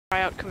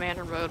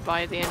commander mode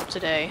by the end of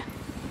today.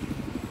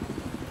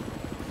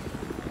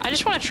 I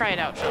just want to try it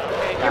out. Okay?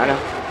 Yeah, I know.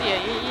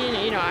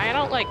 Yeah, you know, I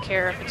don't like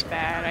care if it's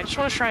bad. I just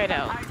want to try it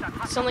out.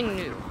 It's something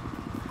new.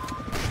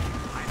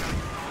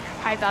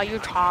 High value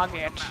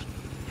target.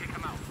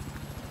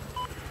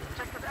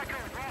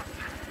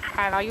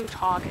 High value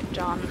target,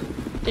 John.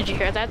 Did you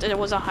hear that? It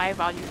was a high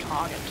value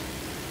target.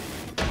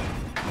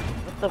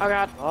 What the Oh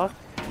god. fuck?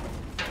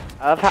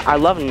 I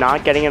love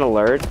not getting an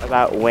alert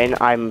about when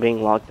I'm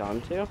being locked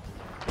onto.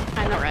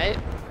 I know, right?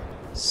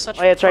 Such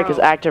Oh yeah, that's right, because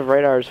pro. active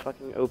radar is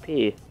fucking OP.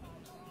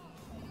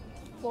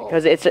 Whoa.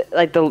 Because it's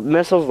like the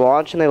missiles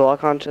launch and they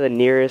lock onto the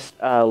nearest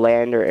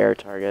land or air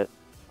target.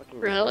 Fucking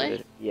Really?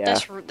 retarded. Yeah.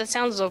 That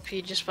sounds OP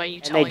just by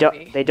you And telling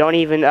me. they don't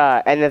even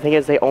and the thing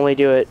is they only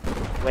do it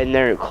when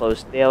they're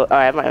close. Oh,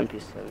 I have my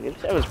MP7. The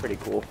MP7 was pretty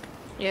cool.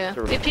 Yeah.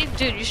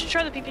 Dude, you should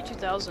try the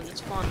PP2000.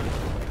 It's fun.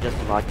 I just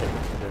unlocked it.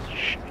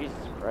 Jesus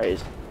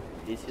Christ.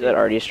 Did you see that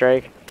RD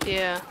strike?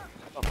 Yeah.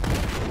 Oh,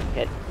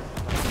 hit.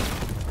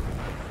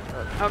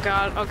 Oh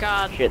god, oh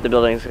god. Shit, the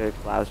building's gonna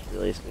collapse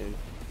really soon.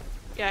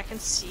 Yeah, I can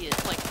see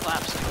it, like,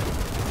 collapsing.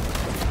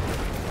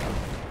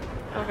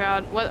 Oh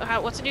god,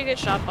 what did you get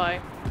shot by?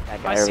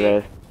 That guy I over see.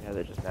 there. Yeah,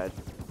 they just died.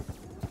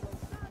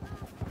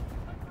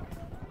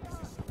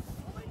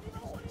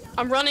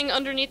 I'm running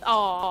underneath.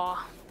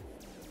 Aw.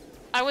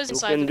 I was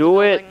inside can the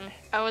do it. building.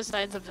 I was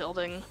inside the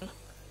building.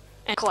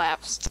 And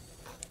collapsed.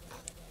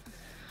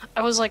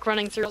 I was like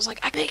running through. I was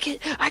like, I can make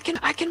it. I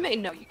can make.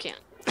 No, you can't.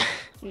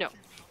 No.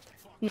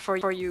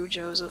 For you,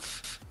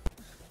 Joseph.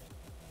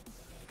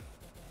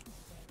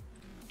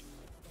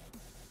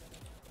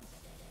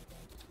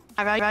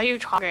 I value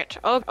target.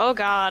 Oh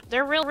god,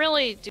 they're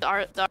really the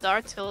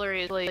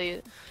artillery is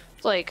really,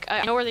 like,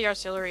 I know where the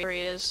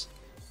artillery is.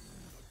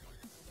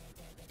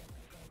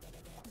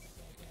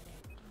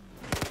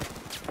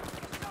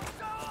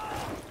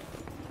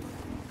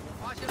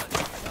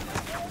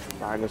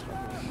 Behind this one.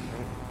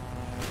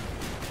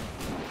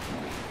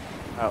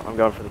 Oh, I'm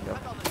going for the kill.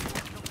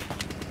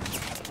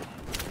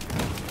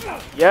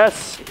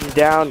 Yes, he's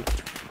down.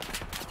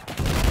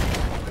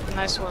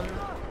 Nice one.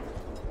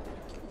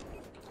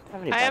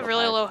 I have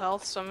really low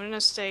health, so I'm gonna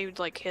stay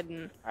like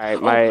hidden.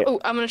 Alright, Oh,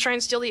 I'm gonna try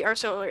and steal the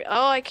artillery.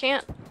 Oh, I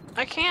can't.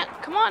 I can't.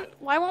 Come on.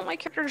 Why won't my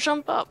character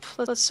jump up?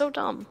 That's so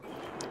dumb.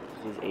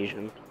 He's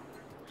Asian.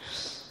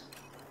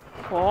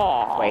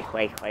 Oh. Wait.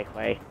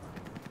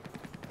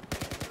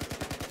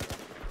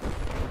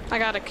 I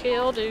got a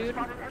kill, dude.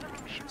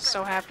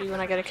 So happy when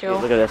I get a kill.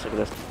 Dude, look at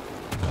this.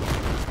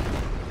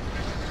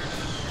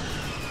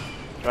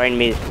 Join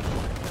me.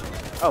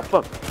 Oh,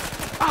 fuck.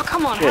 Oh,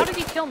 come on. Shit. How did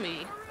he kill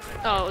me?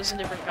 Oh, it was a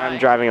different guy. I'm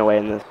driving away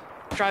in this.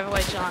 Drive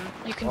away, John.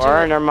 You can do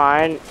Or, it. never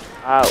mind.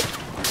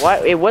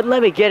 What? It wouldn't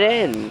let me get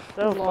in.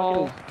 So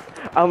Lol.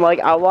 fucking... I'm like,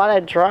 I want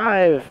to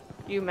drive.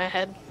 You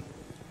mad?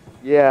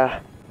 Yeah.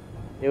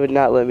 It would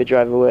not let me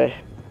drive away.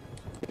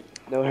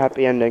 No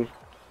happy ending.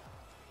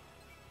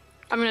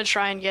 I'm gonna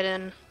try and get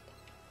in.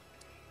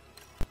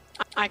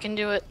 I can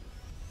do it.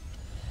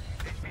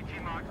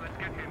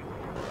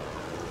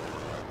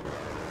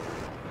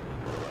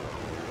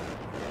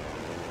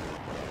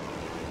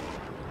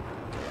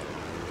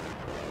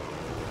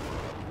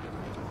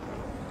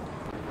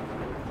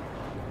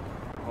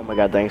 Oh my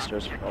god, thanks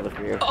Joseph for all the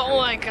free. Oh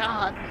my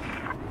god.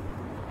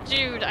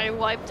 Dude, I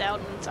wiped out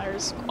an entire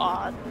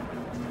squad.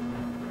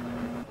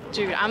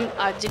 Dude,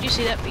 did you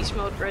see that beast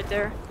mode right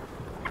there?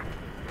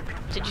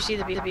 Did you see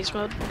the beast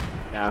mode?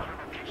 No.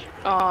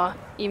 Aw,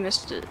 you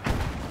missed it.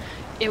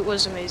 It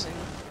was amazing.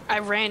 I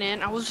ran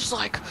in, I was just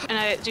like,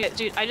 and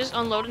dude, I just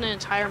unloaded an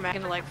entire mag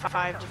into like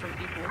 5 different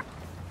people.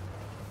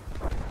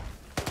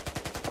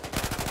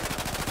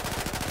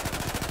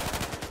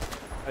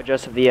 Oh,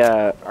 Joseph,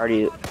 the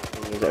RD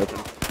thing is open.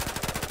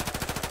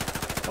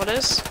 What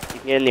is? You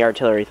can get in the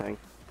artillery thing.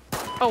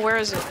 Oh, where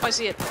is it? Oh, I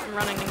see it. I'm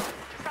running.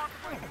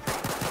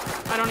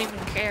 I don't even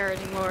care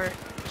anymore.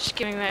 Just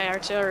give me my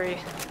artillery.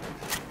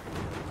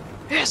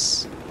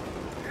 Yes!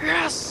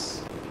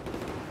 Yes!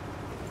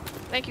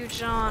 Thank you,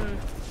 John.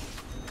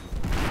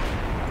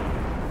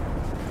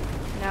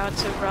 Now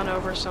to run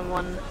over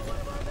someone.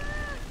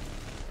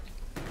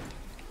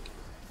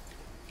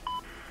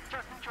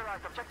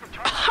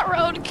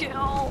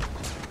 Roadkill!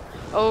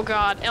 Oh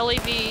god,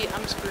 LAV,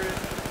 I'm screwed.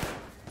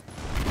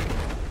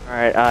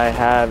 Alright, I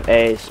have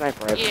a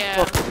sniper rifle.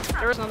 Yeah,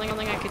 there was nothing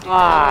I could do.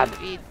 Ah,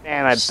 LAV.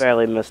 man, I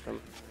barely missed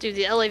him. Dude,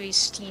 the LAV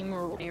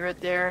steamrolled me right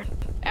there.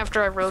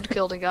 After I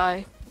roadkilled a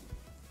guy.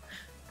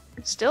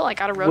 Still, I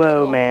got a roadkill.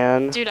 Whoa,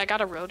 man. Dude, I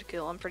got a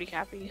roadkill. I'm pretty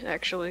happy,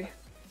 actually.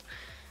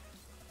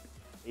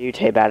 You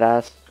Tay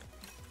badass.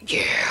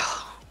 Yeah,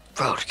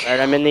 roadkill. Alright,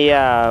 I'm in the,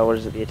 what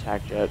is it, the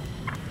attack jet.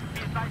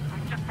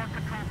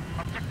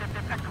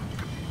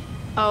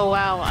 Oh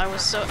wow, I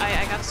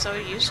got so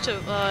used to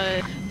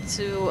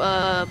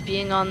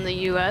being on the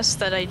US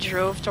that I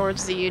drove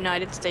towards the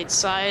United States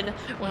side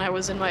when I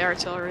was in my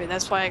artillery.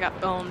 That's why I got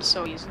boned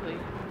so easily.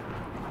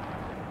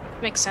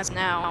 Makes sense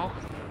now.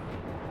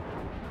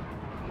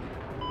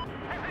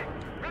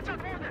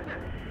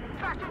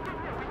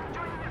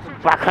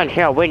 Back on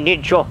here, we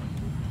need you.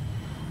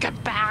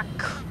 Get back!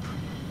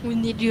 We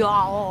need you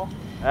all.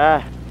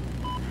 Ah.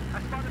 I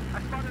spotted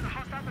a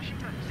hostile machine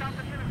gun south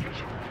of your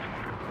location.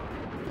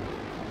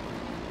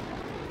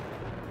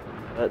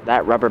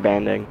 That rubber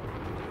banding.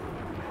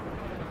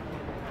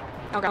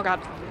 Oh god.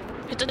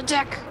 Hit the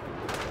deck!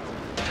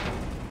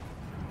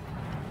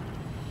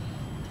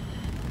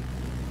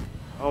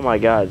 Oh my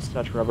god,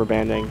 such rubber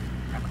banding.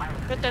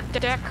 Hit the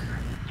deck!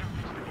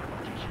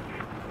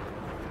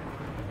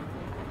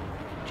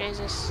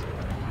 Jesus.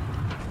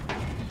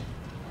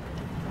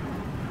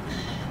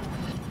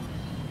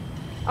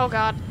 Oh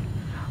god.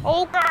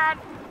 Oh god!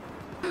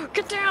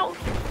 Get down!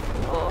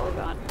 Oh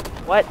god.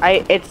 What?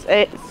 It's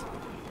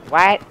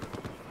what?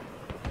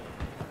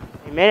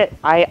 A minute.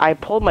 I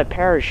pulled my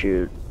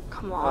parachute.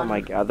 Come on. Oh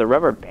my god, the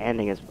rubber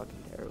banding is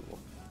fucking terrible.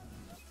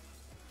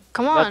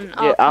 Come on. Yeah,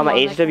 Oh, come my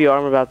on, HW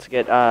arm about to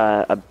get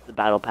the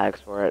battle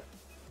packs for it.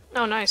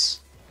 Oh,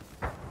 nice.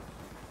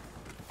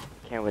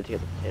 Can't wait to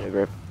get the potato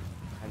grip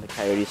and the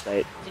coyote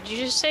sight. Did you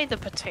just say the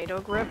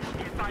potato grip?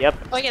 Yep,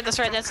 Oh yeah, that's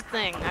right, that's a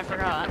thing. I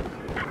forgot.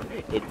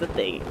 it's a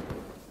thing.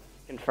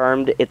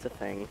 Confirmed, it's a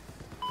thing.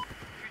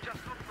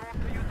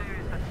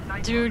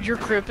 Dude, your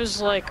grip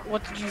is like,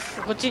 what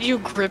did you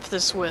grip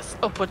this with?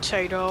 A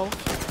potato?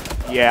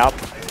 Yep.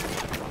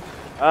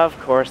 Of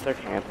course they're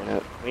camping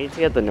it. We need to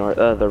get the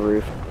the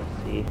roof.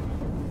 Let's see.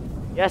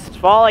 Yes, it's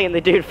falling and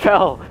the dude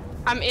fell.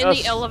 I'm in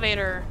the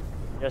elevator.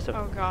 Joseph.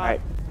 Oh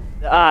god.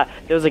 Alright.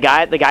 There was a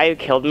guy, the guy who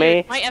killed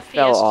me, Dude, my FPS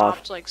fell off.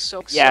 dropped like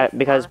so Yeah,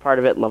 because far. part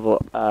of it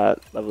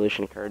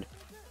evolution occurred.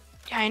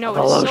 Yeah, I know,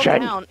 it's still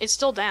down. It's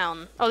still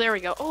down. Oh, there we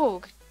go.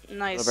 Oh,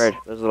 nice. Little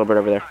bird. There's a little bird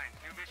over there.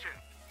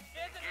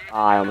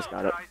 Ah, I almost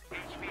got it.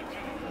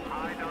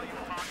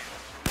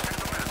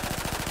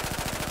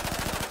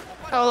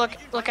 Oh,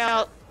 look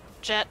out,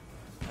 jet.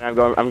 And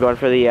I'm going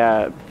for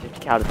the 50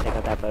 cal to take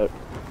out that boat.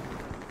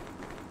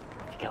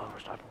 50 cal over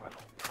sniper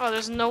rifle. Oh,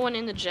 there's no one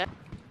in the jet.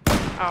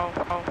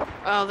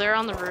 Oh, they're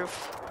on the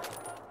roof.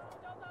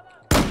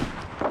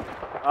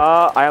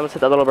 Oh, I almost hit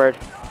that little bird.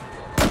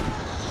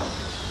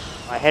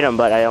 I hit him,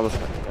 but I almost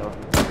got to kill.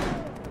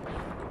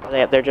 Are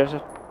they up there,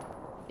 Joseph?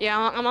 Yeah,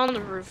 I'm on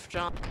the roof,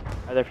 John.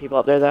 Are there people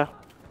up there though?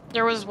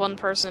 There was one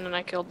person and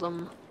I killed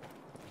them.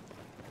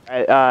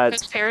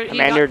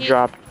 Commander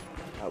dropped.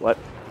 What?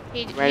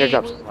 Commander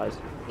dropped supplies.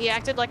 He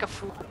acted like a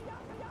fool.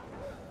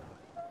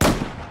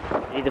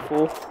 Need the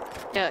fool?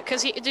 Yeah,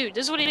 cause dude,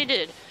 this is what he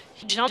did.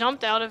 He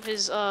jumped out of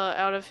his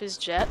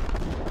jet.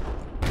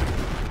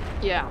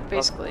 Yeah,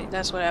 basically,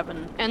 that's what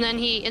happened. And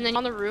then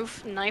on the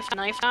roof, knife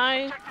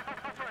guy.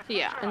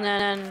 Yeah, and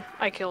then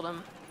I killed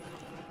him.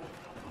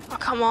 Oh,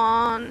 come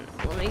on,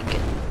 let me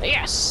get.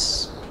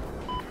 Yes.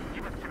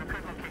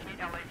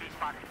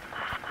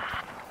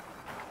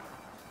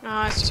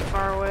 No, it's too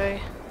far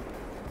away.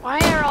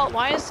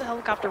 Why is the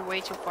helicopter way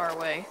too far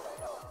away?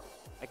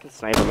 I can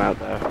snipe him out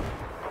though.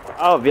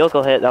 Oh,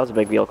 vehicle hit. That was a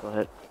big vehicle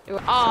hit. Oh,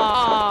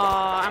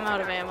 I'm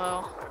out of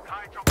ammo.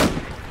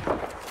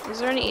 Is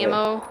there any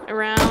ammo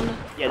around?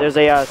 Yeah, there's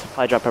a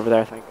supply drop over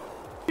there, I think.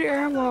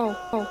 Ammo.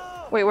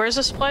 Oh, wait, where's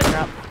the supply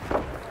drop?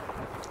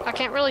 I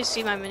can't really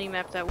see my mini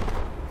map that well.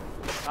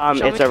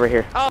 It's over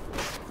here. Oh,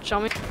 show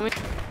me.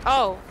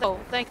 Oh,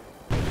 thank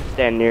you.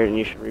 Stand near it and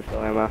you should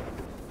refill ammo.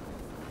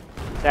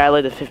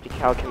 Sadly, the 50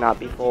 cal cannot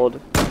be full.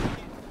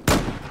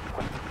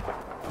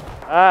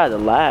 Ah, the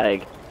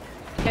lag.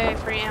 Okay,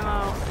 free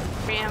ammo.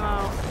 Free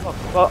ammo.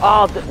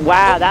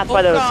 Wow, that's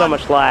why there was so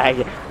much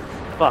lag.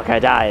 Fuck, I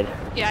died.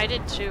 Yeah, I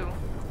did too.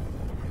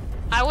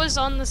 I was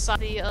on the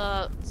side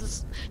of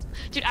the,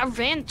 dude, I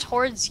ran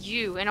towards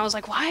you, and I was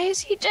like, why is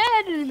he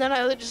dead? And then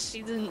I just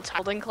see the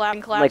entire building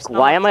collapse. Like,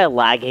 why am I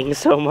lagging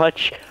so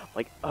much?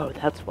 Like, oh,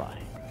 that's why.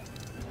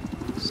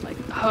 It's like,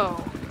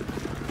 oh.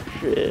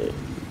 Shit.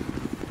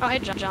 Oh, hey,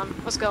 John,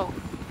 let's go.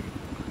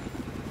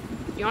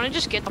 You want to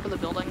just get up of the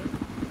building?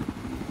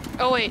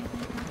 Oh, wait.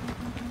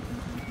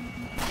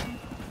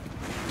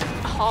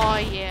 Oh,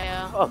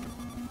 yeah. Oh.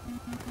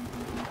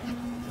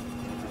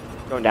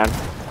 Going down.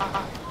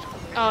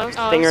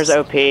 Stinger's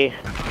OP.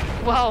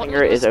 Well,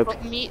 Stinger is OP.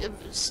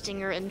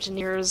 Stinger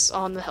engineers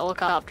on the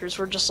helicopters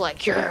were just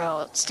like,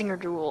 yeah, Stinger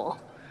duel.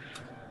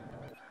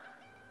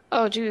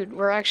 Oh, dude,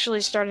 we're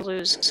actually starting to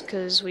lose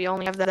because we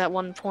only have that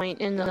 1 point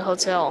in the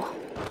hotel.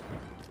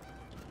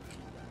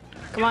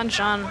 Come on,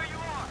 John.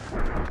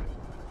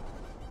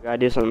 We gotta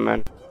do something,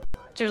 man.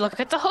 Dude, look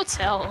at the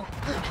hotel.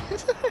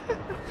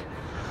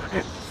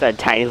 It's that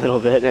tiny little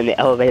bit, and the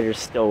elevators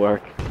still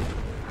work.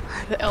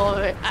 The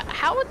elevator.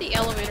 How would the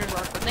elevators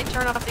work? Would they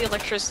turn off the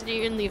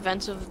electricity in the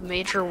event of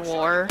major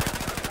war?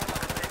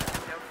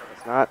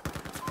 It's not.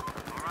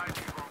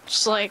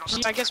 Just like,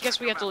 I guess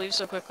we have to leave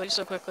so quickly.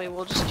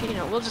 We'll just,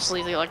 we'll just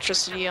leave the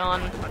electricity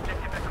on.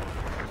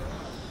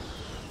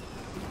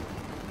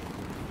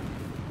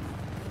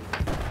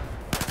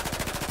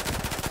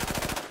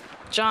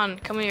 John,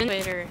 come here,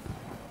 elevator.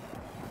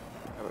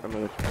 I'm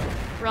gonna...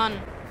 Run.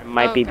 I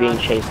might be being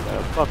God. chased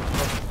though. Fuck.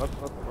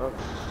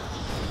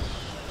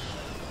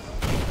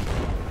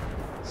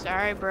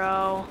 Sorry,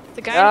 bro.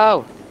 The guy.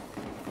 No!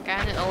 Guy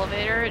in the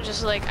elevator,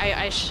 just like,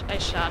 I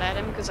shot at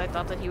him because I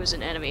thought that he was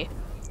an enemy.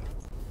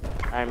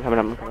 I'm coming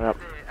up, I'm coming up.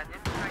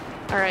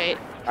 Alright.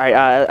 Alright,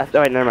 oh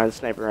wait, never mind, the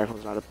sniper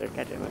rifle's not up there,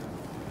 god damn it.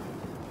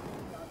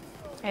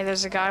 Hey,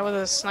 there's a guy with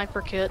a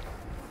sniper kit.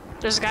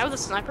 There's a guy with a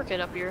sniper kit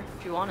up here,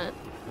 if you want it.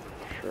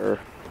 Sure.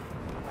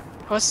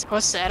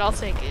 What's that? I'll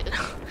take it.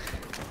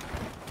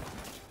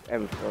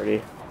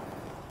 M40.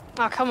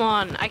 Oh, come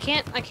on. I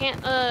can't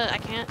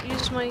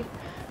use my...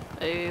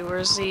 Hey,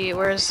 where's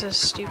this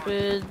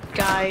stupid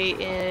guy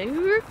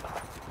in...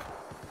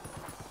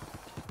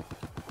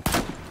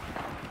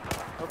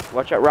 Oh,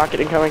 watch out, rocket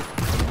incoming.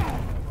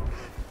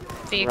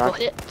 Vehicle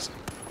Rocket. hit.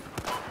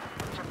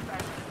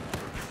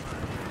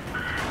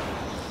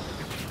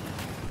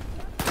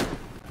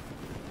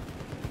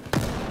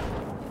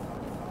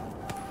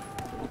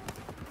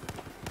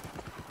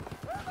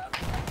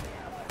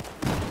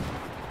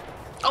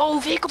 Oh,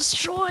 vehicle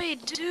destroyed,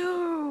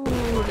 dude!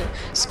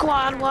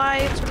 Squad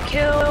wiped,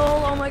 kill,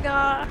 oh my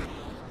god.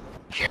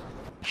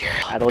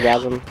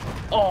 Battlegasm.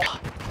 Oh.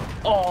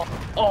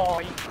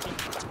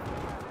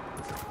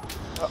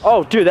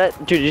 Oh, dude,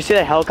 did you see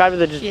that helicopter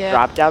that just Yeah.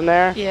 dropped down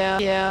there?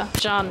 Yeah.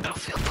 John, don't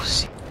feel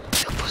pussy.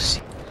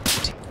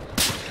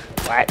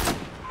 What?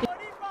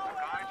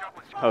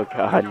 Oh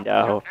god,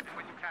 no.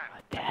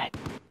 Dead.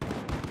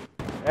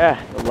 Yeah,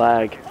 the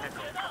lag.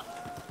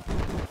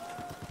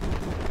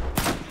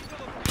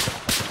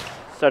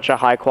 Such a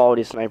high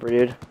quality sniper,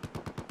 dude.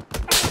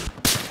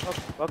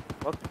 Fuck.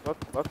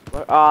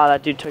 Ah,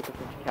 that dude took the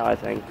 50 cal, I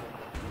think.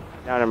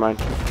 No, never mind.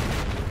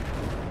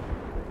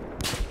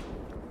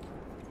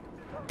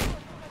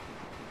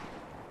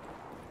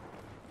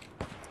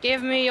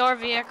 Give me your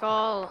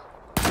vehicle.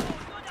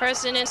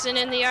 Person isn't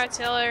in the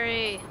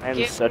artillery. I am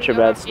Give such me a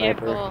bad your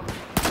sniper. vehicle.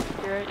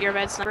 You're a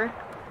bad sniper?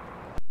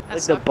 Like,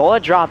 That's the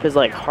bullet drop is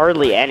like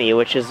hardly any,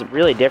 which is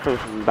really different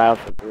from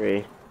Battlefield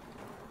 3.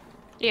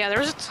 Yeah, there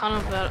was a ton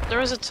of that. There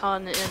was a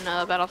ton in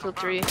Battlefield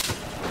 3.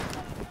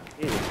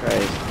 Jesus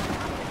Christ.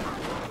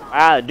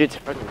 Wow, the dude's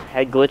fucking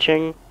head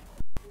glitching.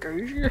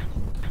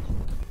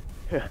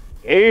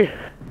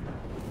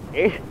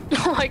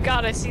 Oh my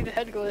god, I see the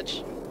head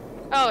glitch.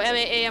 Oh,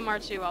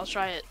 AMR2, I'll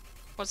try it.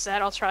 What's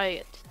that? I'll try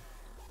it.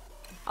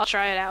 I'll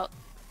try it out.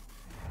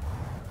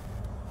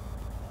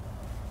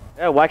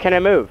 Yeah, why can't I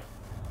move?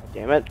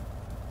 Damn it.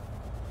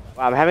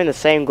 Wow, I'm having the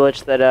same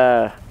glitch that,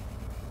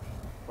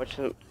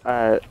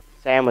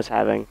 Sam was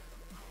having.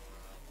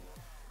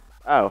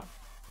 Oh.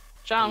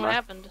 John, what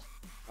happened?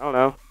 I don't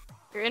know.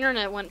 Your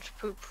internet went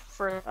poop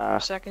for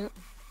a second.